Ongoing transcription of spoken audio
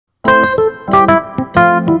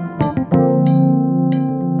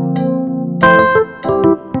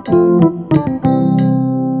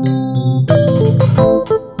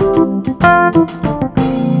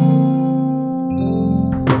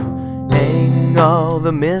Bring all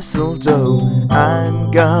the mistletoe, I'm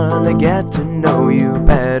gonna get to know you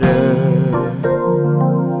better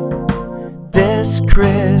this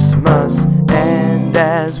Christmas. And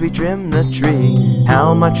as we trim the tree,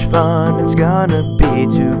 how much fun it's gonna be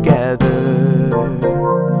together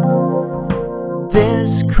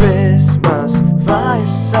this Christmas.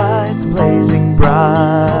 Firesides blazing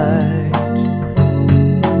bright,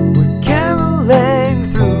 we're caroling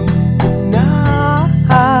through the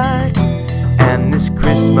night, and this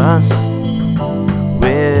Christmas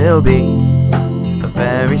will be a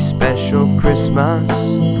very special Christmas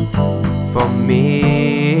for me.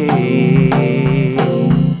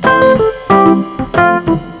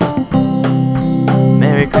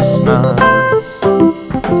 Merry Christmas.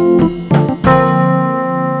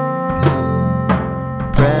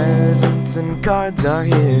 Presents and cards are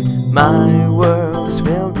here, my world is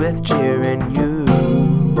filled with cheer and you.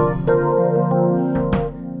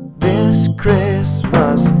 This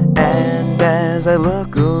Christmas, and as I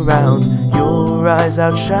look around, your eyes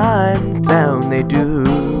outshine town, they do.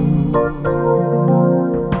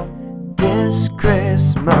 This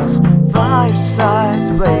Christmas,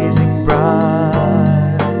 firesides blazing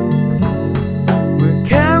bright, we're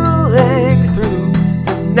caroling through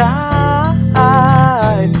the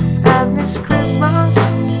night, and this Christmas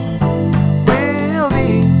will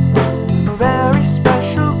be a very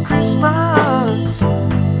special Christmas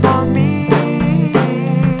for me.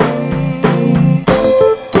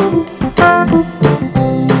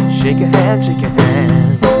 Shake your hand, shake your hand.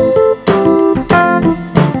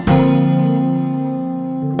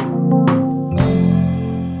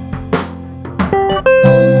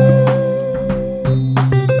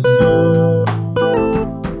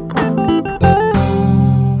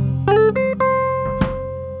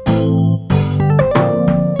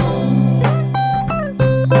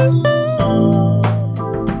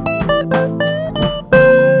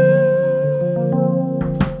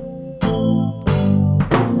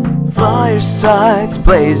 Firesides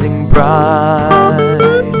blazing bright,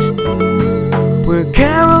 we're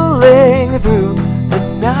caroling through